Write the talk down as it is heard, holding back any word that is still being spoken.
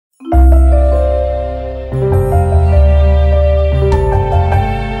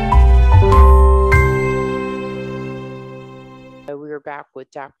back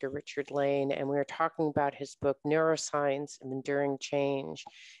with Dr. Richard Lane, and we were talking about his book, Neuroscience of Enduring Change,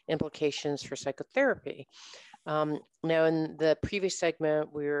 Implications for Psychotherapy. Now, in the previous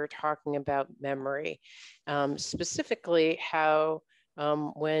segment, we were talking about memory, specifically how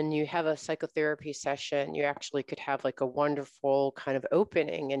when you have a psychotherapy session, you actually could have like a wonderful kind of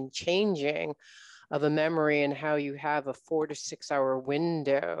opening and changing of a memory, and how you have a 4 to 6 hour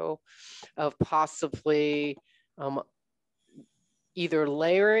window of possibly either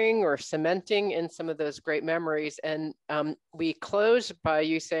layering or cementing in some of those great memories. And we closed by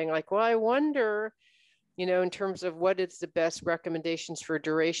you saying like, well, I wonder, you know, in terms of what is the best recommendations for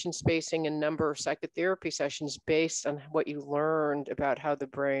duration, spacing, and number of psychotherapy sessions based on what you learned about how the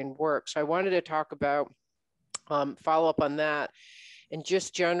brain works. So I wanted to talk about, follow up on that, and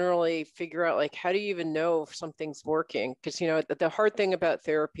just generally figure out like, how do you even know if something's working? Because, you know, the hard thing about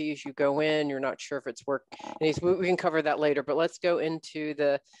therapy is you go in, you're not sure if it's working. We can cover that later, but let's go into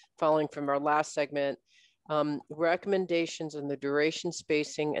the following from our last segment. Recommendations on the duration,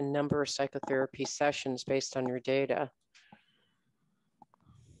 spacing, and number of psychotherapy sessions based on your data.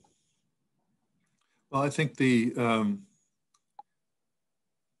 Well, I think if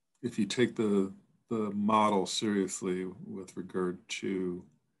you take the model seriously with regard to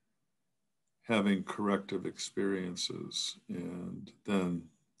having corrective experiences and then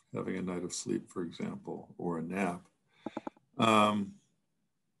having a night of sleep, for example, or a nap,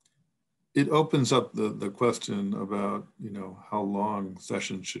 it opens up the question about, you know, how long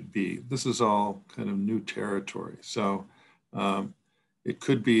sessions should be. This is all kind of new territory. So it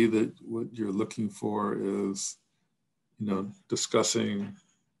could be that what you're looking for is, you know, discussing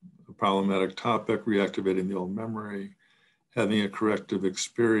a problematic topic, reactivating the old memory, having a corrective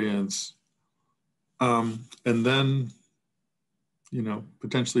experience, and then, you know,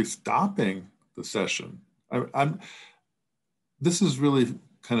 potentially stopping the session. This is really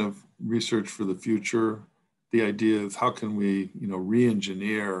kind of research for the future. The idea is how can we, you know,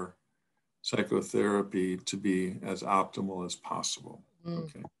 re-engineer psychotherapy to be as optimal as possible.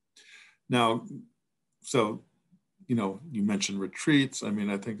 Okay. Now, so, you know, you mentioned retreats. I mean,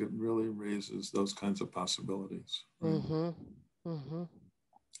 I think it really raises those kinds of possibilities. Right?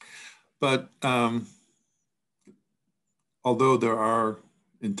 But although there are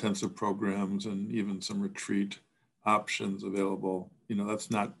intensive programs and even some retreat options available, you know,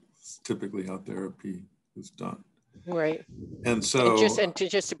 that's not typically how therapy is done. Right. And so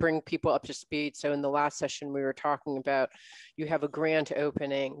just to bring people up to speed. So in the last session, we were talking about, you have a grant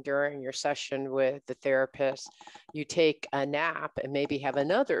opening during your session with the therapist. You take a nap and maybe have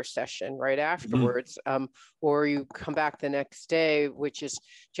another session right afterwards, or you come back the next day, which is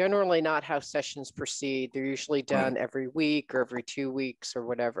generally not how sessions proceed. They're usually done every week or every 2 weeks or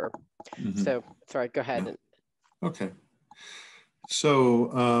whatever. So, sorry, go ahead. Yeah. Okay.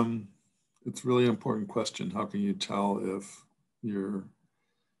 So, it's a really important question. How can you tell if you're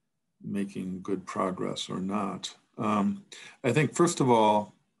making good progress or not? I think, first of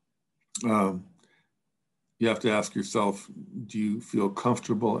all, you have to ask yourself, do you feel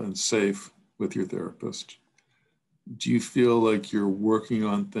comfortable and safe with your therapist? Do you feel like you're working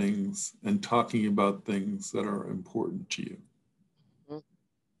on things and talking about things that are important to you?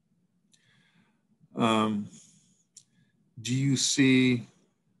 Do you see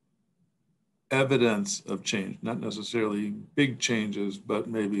evidence of change, not necessarily big changes, but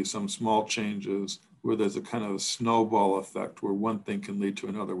maybe some small changes where there's a kind of a snowball effect where one thing can lead to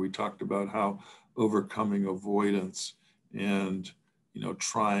another? We talked about how overcoming avoidance and, you know,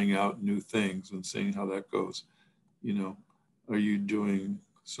 trying out new things and seeing how that goes. You know, are you doing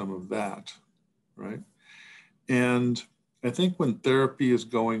some of that, right? And I think when therapy is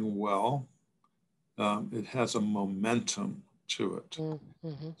going well, it has a momentum to it.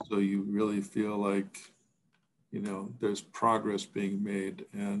 So you really feel like, you know, there's progress being made,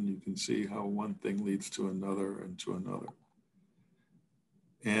 and you can see how one thing leads to another and to another.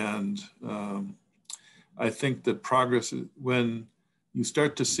 And I think that progress is when you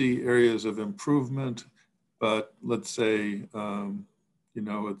start to see areas of improvement, but let's say, you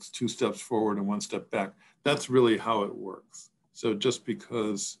know, it's 2 steps forward and 1 step back. That's really how it works. So just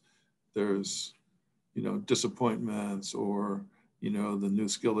because there's, you know, disappointments, or, you know, the new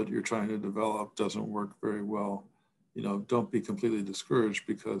skill that you're trying to develop doesn't work very well, you know, don't be completely discouraged,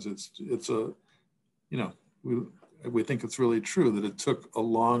 because it's a, you know, we think it's really true that it took a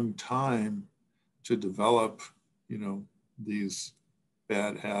long time to develop, you know, these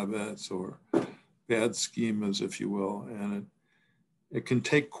bad habits or bad schemas, if you will, and it can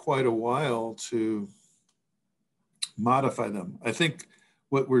take quite a while to modify them. I think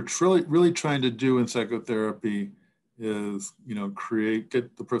what we're really trying to do in psychotherapy is,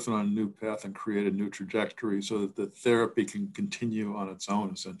 get the person on a new path and create a new trajectory so that the therapy can continue on its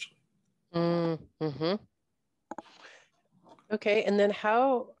own, essentially. Mm-hmm. Okay, and then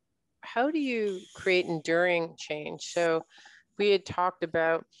how do you create enduring change? So we had talked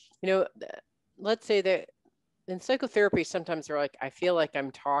about, let's say that in psychotherapy, sometimes they're like, I feel like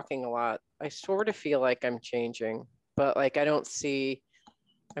I'm talking a lot. I sort of feel like I'm changing, but like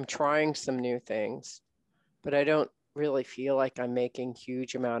I'm trying some new things, but I don't really feel like I'm making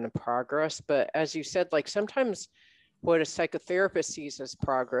huge amount of progress. But as you said, like sometimes what a psychotherapist sees as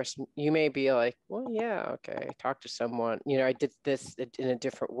progress, you may be like, well, yeah, okay, I talked to someone, I did this in a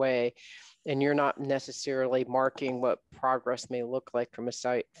different way. And you're not necessarily marking what progress may look like from a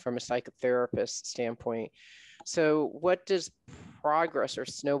psychotherapist standpoint. So what does progress or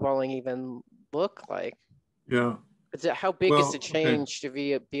snowballing even look like? Yeah. How big is the change to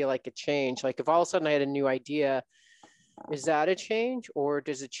be like a change? Like if all of a sudden I had a new idea, is that a change, or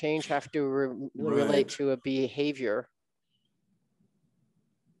does a change have to relate to a behavior?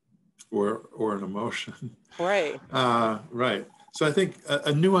 Or an emotion. Right. Right. So I think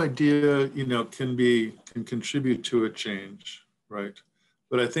a new idea, can contribute to a change, right?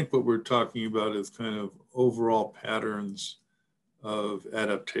 But I think what we're talking about is kind of overall patterns of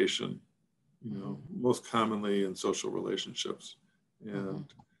adaptation, most commonly in social relationships. And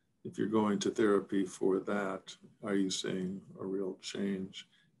if you're going to therapy for that, are you seeing a real change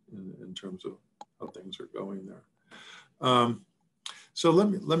in terms of how things are going there? So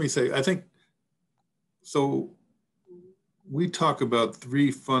let me say, I think, so we talk about 3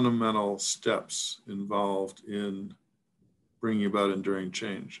 fundamental steps involved in bringing about enduring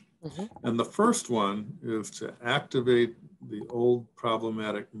change. And the first one is to activate the old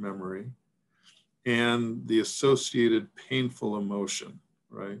problematic memory and the associated painful emotion,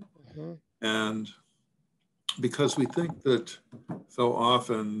 right? And because we think that so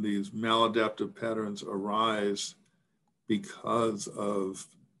often these maladaptive patterns arise because of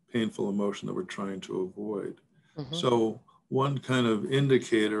painful emotion that we're trying to avoid. So one kind of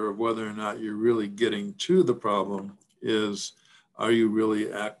indicator of whether or not you're really getting to the problem is, are you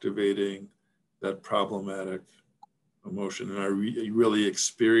really activating that problematic emotion? And are you really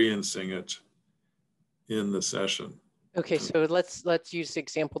experiencing it in the session? Okay, so let's use the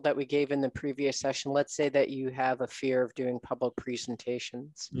example that we gave in the previous session. Let's say that you have a fear of doing public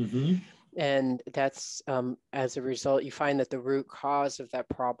presentations. And that's as a result, you find that the root cause of that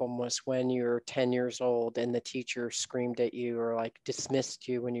problem was when you're 10 years old and the teacher screamed at you or like dismissed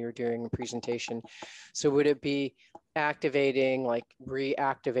you when you were doing a presentation. So would it be activating, like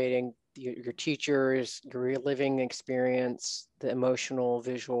reactivating your teachers, your reliving experience, the emotional,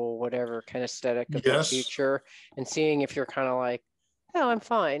 visual, whatever kinesthetic of the teacher, and seeing if you're kind of like, oh, I'm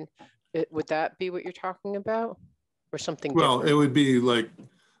fine. Would that be what you're talking about, or something different? It would be like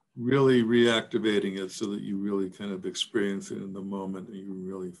really reactivating it so that you really kind of experience it in the moment and you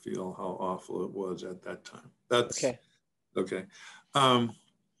really feel how awful it was at that time. That's okay.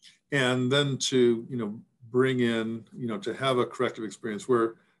 And then to, bring in, to have a corrective experience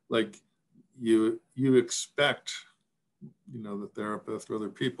where like you expect, the therapist or other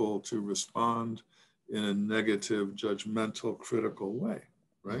people to respond in a negative, judgmental, critical way,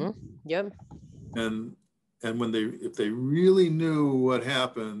 right? Yep. And if they really knew what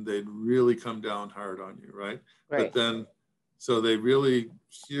happened, they'd really come down hard on you, right? But then, so they really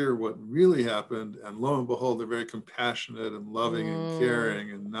hear what really happened, and lo and behold, they're very compassionate and loving and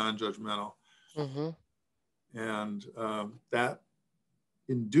caring and non-judgmental. And that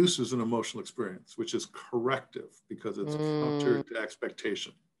induces an emotional experience, which is corrective because it's counter to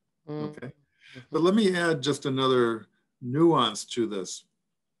expectation, okay? But let me add just another nuance to this.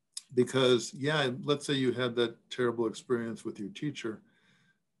 Because let's say you had that terrible experience with your teacher,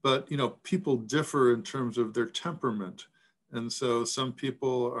 but people differ in terms of their temperament. And so some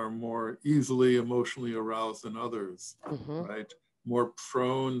people are more easily emotionally aroused than others, right? More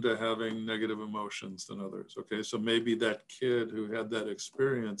prone to having negative emotions than others, okay? So maybe that kid who had that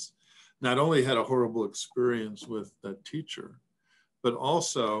experience not only had a horrible experience with that teacher, but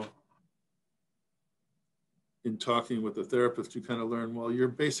also in talking with the therapist, you kind of learn, well, your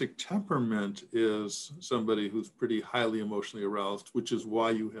basic temperament is somebody who's pretty highly emotionally aroused, which is why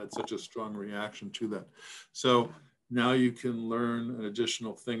you had such a strong reaction to that. So now you can learn an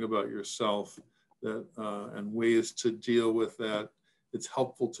additional thing about yourself that and ways to deal with that. It's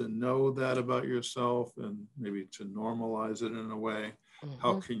helpful to know that about yourself and maybe to normalize it in a way.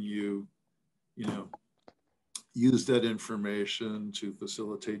 How can you, use that information to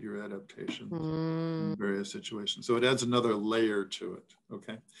facilitate your adaptation in various situations. So it adds another layer to it,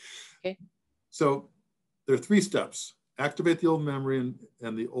 okay? Okay. So there are 3 steps. Activate the old memory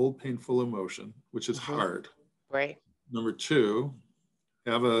and the old painful emotion, which is hard. Right. Number 2,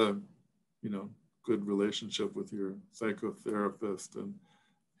 have a, good relationship with your psychotherapist and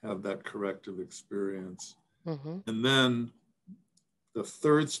have that corrective experience. And then the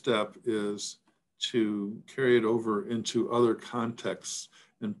 3rd step is to carry it over into other contexts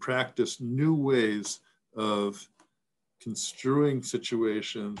and practice new ways of construing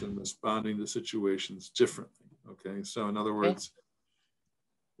situations and responding to situations differently. Okay, so in other words,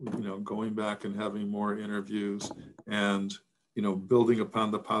 going back and having more interviews and, building upon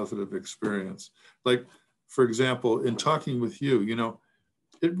the positive experience. Like, for example, in talking with you,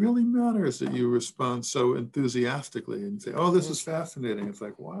 it really matters that you respond so enthusiastically and say, oh, this is fascinating. It's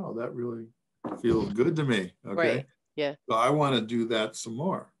like, wow, that really feels good to me. Okay. Right. Yeah. So I want to do that some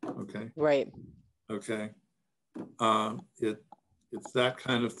more. Okay. Right. Okay. It's that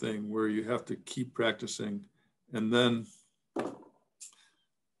kind of thing where you have to keep practicing. And then,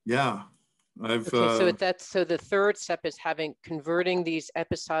 yeah, so the 3rd step is converting these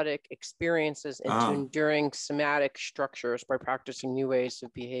episodic experiences into enduring somatic structures by practicing new ways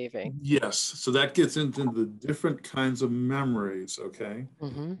of behaving. Yes. So that gets into the different kinds of memories. Okay.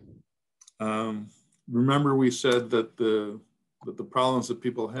 Remember, we said that the problems that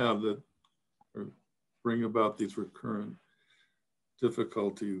people have that bring about these recurrent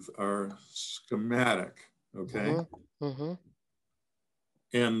difficulties are schematic. Okay.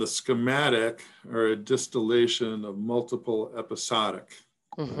 And the schematic are a distillation of multiple episodic,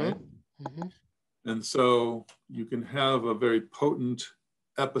 right? And so you can have a very potent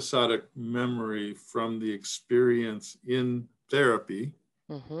episodic memory from the experience in therapy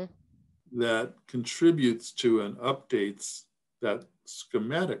that contributes to and updates that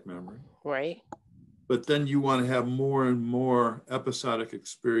schematic memory. Right. But then you want to have more and more episodic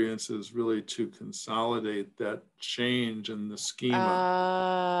experiences really to consolidate that change in the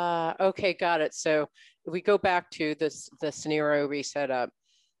schema. Okay, got it. So we go back to the scenario we set up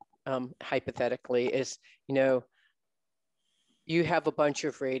hypothetically is, you have a bunch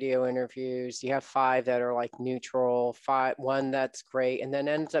of radio interviews. You have 5 that are like neutral, 1 that's great, and then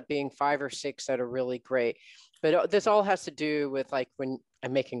ends up being 5 or 6 that are really great. But this all has to do with like when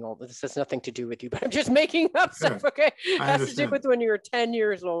I'm making all this has nothing to do with you, but I'm just making up stuff. Okay, it has to do with when you were 10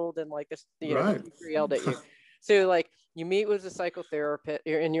 years old and like right. yelled at you. So like you meet with a psychotherapist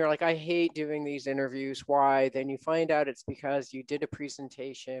and you're like, I hate doing these interviews. Why? Then you find out it's because you did a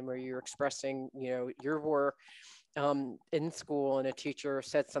presentation where you're expressing, your work in school and a teacher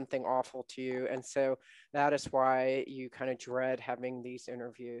said something awful to you. And so that is why you kind of dread having these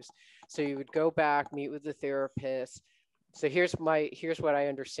interviews. So you would go back, meet with the therapist. So here's what I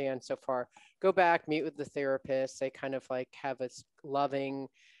understand so far. Go back, meet with the therapist. They kind of like have a loving,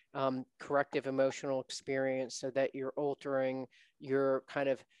 corrective emotional experience so that you're altering your kind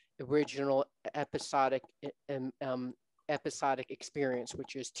of original episodic experience,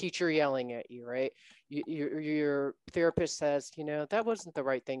 which is teacher yelling at you, right? Your therapist says, that wasn't the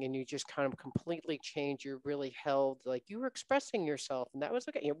right thing. And you just kind of completely change. You're really held, like you were expressing yourself and that was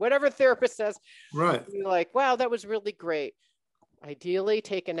okay. Whatever therapist says, right? You're like, wow, that was really great. Ideally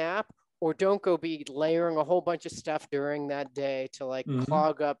take a nap or don't go be layering a whole bunch of stuff during that day to like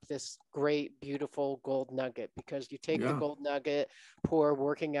clog up this great, beautiful gold nugget, because you take the gold nugget, poor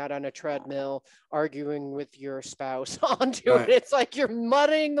working out on a treadmill, arguing with your spouse onto it. It's like you're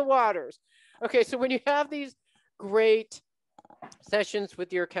muddying the waters. Okay, so when you have these great sessions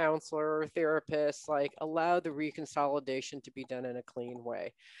with your counselor or therapist, like allow the reconsolidation to be done in a clean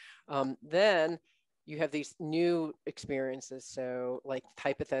way. Then you have these new experiences. So like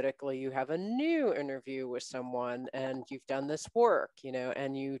hypothetically, you have a new interview with someone and you've done this work,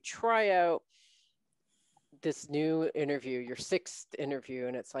 and you try out this new interview, your 6th interview,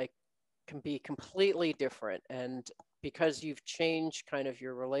 and it's like can be completely different. And because you've changed kind of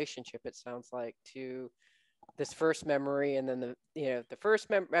your relationship, it sounds like, to this first memory, and then the first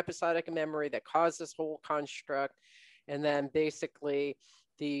episodic memory that caused this whole construct, and then basically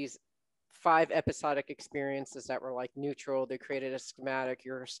these 5 episodic experiences that were like neutral, they created a schematic.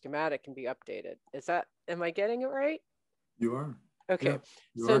 Your schematic can be updated. Am I getting it right? You are. Okay.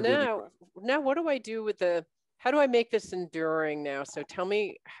 Yeah, so now what do I do with how do I make this enduring now? So tell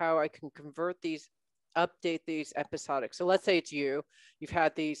me how I can update these episodic. So let's say it's you've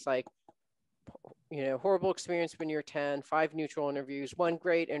had these like, horrible experience when you're 10, 5 neutral interviews, 1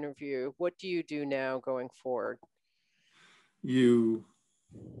 great interview. What do you do now going forward? You're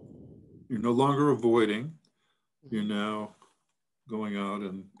no longer avoiding. You're now going out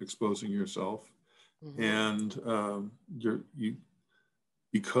and exposing yourself. And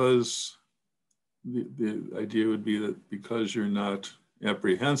because the idea would be that because you're not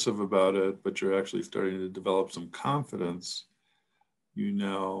apprehensive about it, but you're actually starting to develop some confidence, you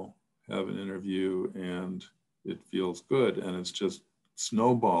now have an interview and it feels good, and it's just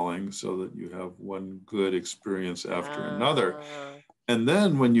snowballing so that you have one good experience after another. And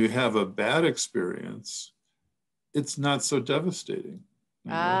then when you have a bad experience, it's not so devastating.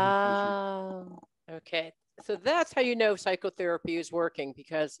 Okay. So that's how you know psychotherapy is working,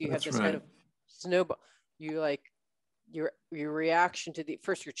 because you have this kind of snowball. You like your reaction to the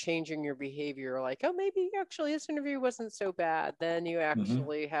first, you're changing your behavior, like, oh, maybe actually this interview wasn't so bad. Then you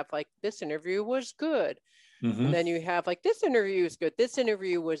actually have like, this interview was good. And then you have like, this interview is good, this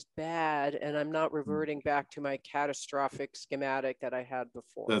interview was bad, and I'm not reverting back to my catastrophic schematic that I had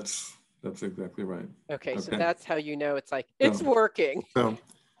before. That's exactly right. Okay, so that's how you know it's like, it's working. So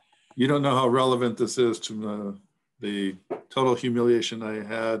you don't know how relevant this is to the total humiliation I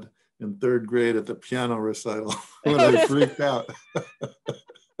had in 3rd grade at the piano recital when I freaked out.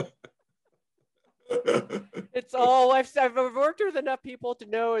 It's all, I've worked with enough people to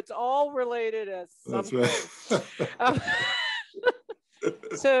know it's all related as something. That's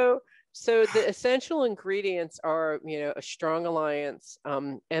right. So the essential ingredients are, a strong alliance,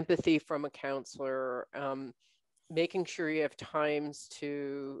 empathy from a counselor, making sure you have times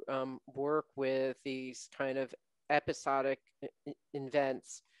to work with these kind of episodic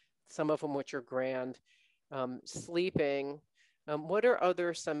events, some of them which are grand, sleeping. What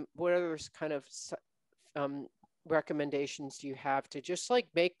other kind of recommendations do you have to just like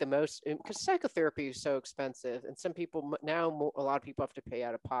make the most, because psychotherapy is so expensive, and some people now, a lot of people have to pay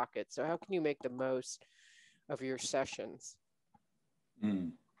out of pocket. So how can you make the most of your sessions?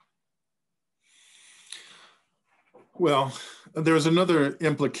 Well, there's another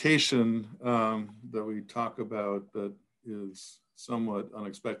implication that we talk about that is somewhat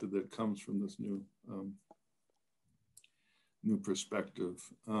unexpected, that comes from this new perspective,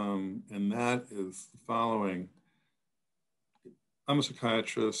 and that is the following. I'm a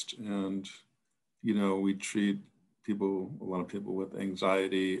psychiatrist, and we treat a lot of people with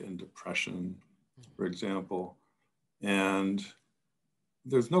anxiety and depression, for example, and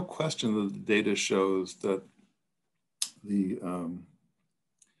there's no question that the data shows that the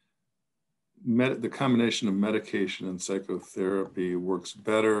combination of medication and psychotherapy works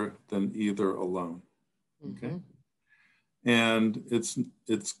better than either alone. Okay, and it's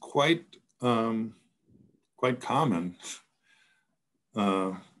quite common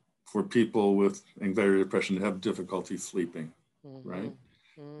for people with anxiety or depression to have difficulty sleeping, right?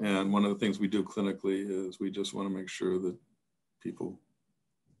 And one of the things we do clinically is we just want to make sure that people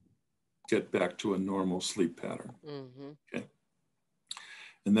get back to a normal sleep pattern. Okay.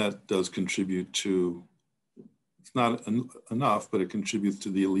 And that does contribute to, it's not enough, but it contributes to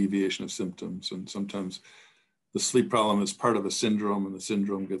the alleviation of symptoms. And sometimes the sleep problem is part of a syndrome, and the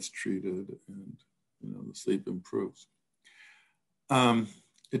syndrome gets treated, and the sleep improves.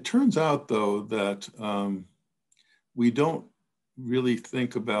 It turns out, though, that we don't really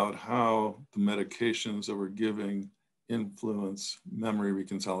think about how the medications that we're giving influence memory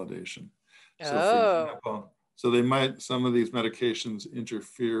reconsolidation. So, for example, some of these medications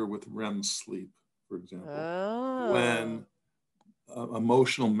interfere with REM sleep, for example, when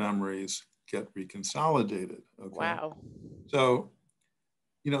emotional memories get reconsolidated. Okay. Wow. So,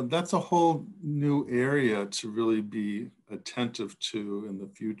 that's a whole new area to really be attentive to in the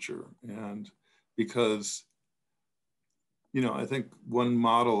future. And because, I think one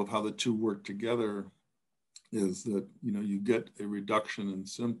model of how the two work together is that, you get a reduction in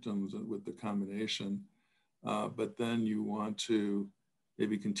symptoms with the combination, but then you want to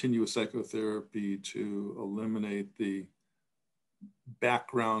maybe continue with psychotherapy to eliminate the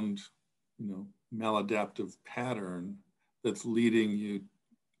background, maladaptive pattern that's leading you,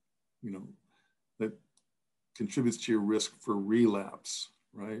 that contributes to your risk for relapse,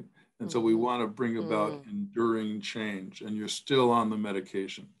 right? And so we want to bring about enduring change, and you're still on the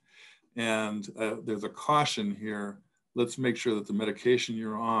medication. And there's a caution here. Let's make sure that the medication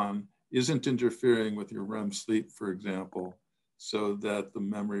you're on isn't interfering with your REM sleep, for example, so that the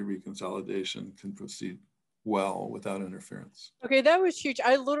memory reconsolidation can proceed well without interference. Okay, that was huge.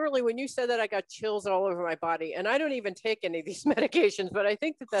 I literally, when you said that, I got chills all over my body, and I don't even take any of these medications, but I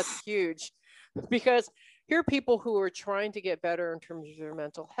think that that's huge, because here are people who are trying to get better in terms of their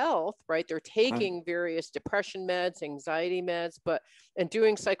mental health, right? They're taking various depression meds, anxiety meds, and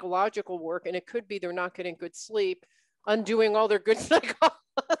doing psychological work. And it could be they're not getting good sleep, undoing all their good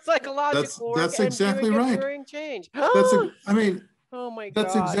psychological work. That's exactly right. Enduring change. Oh my God.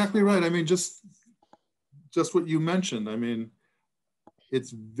 That's exactly right. I mean, just what you mentioned. I mean,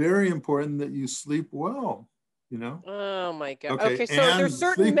 it's very important that you sleep well, you know? Oh my God. Okay, Okay, so and there's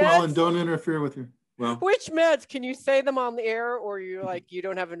certain sleep well and meds. don't interfere with your, well. Which meds? Can you say them on the air, or you're like, you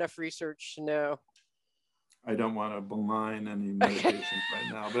don't have enough research to know? I don't want to malign any medications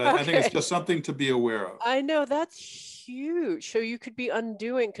right now, but I think it's Okay. just something to be aware of. I know, that's huge. So you could be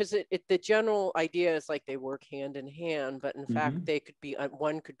undoing, because the general idea is like they work hand in hand, but in fact, they could be,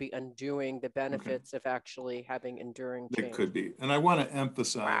 one could be undoing the benefits of actually having enduring change. It could be. And I want to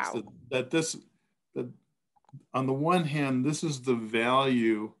emphasize that on the one hand, this is the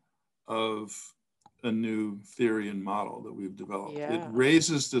value of a new theory and model that we've developed. Yeah. It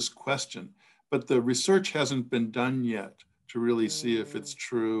raises this question, but the research hasn't been done yet to really see if it's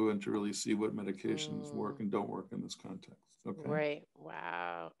true and to really see what medications work and don't work in this context. Okay. Right.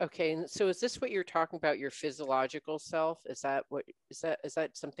 Wow. Okay. And so is this what you're talking about, your physiological self? Is that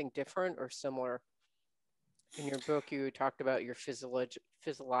something different or similar? In your book, you talked about your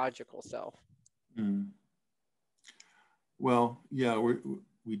physiological self. Well, yeah,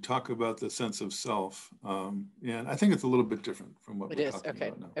 we talk about the sense of self, and I think it's a little bit different from what we're talking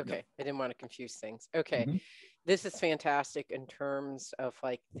about now. Okay. Yeah. I didn't want to confuse things. Okay. This is fantastic in terms of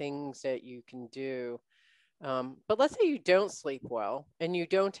like things that you can do. But let's say you don't sleep well and you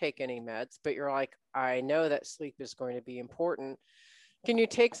don't take any meds, but you're like, I know that sleep is going to be important. Can you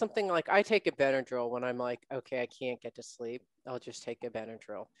take something like, I take a Benadryl when I'm like, okay, I can't get to sleep. I'll just take a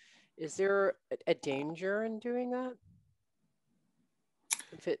Benadryl. Is there a danger in doing that?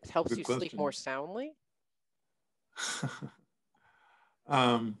 If it helps you sleep more soundly?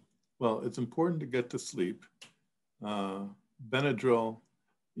 Well, it's important to get to sleep. Benadryl,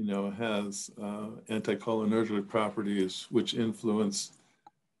 has anticholinergic properties which influence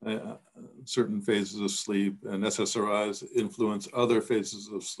certain phases of sleep, and SSRIs influence other phases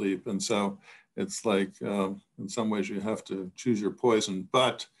of sleep. And so it's like, in some ways you have to choose your poison.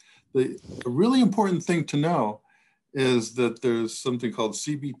 But the really important thing to know is that there's something called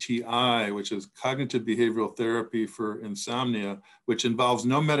CBTI, which is cognitive behavioral therapy for insomnia, which involves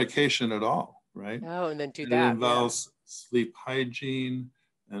no medication at all, right? Oh, and then It involves sleep hygiene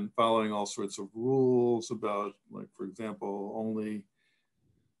and following all sorts of rules about, like, for example, only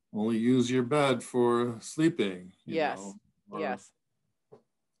use your bed for sleeping. Yes.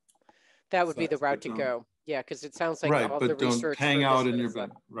 That would be the route to go. Yeah, because it sounds like all the research. Don't hang out in your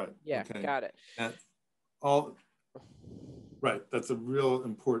bed. Right. Yeah, okay. Got it. Right. That's a real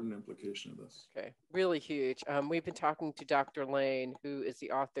important implication of this. Okay. Really huge. We've been talking to Dr. Lane, who is the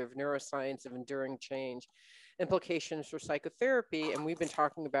author of Neuroscience of Enduring Change, Implications for Psychotherapy. And we've been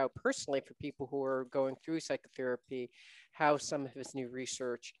talking about personally for people who are going through psychotherapy, how some of his new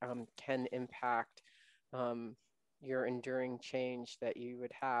research can impact your enduring change that you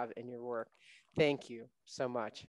would have in your work. Thank you so much.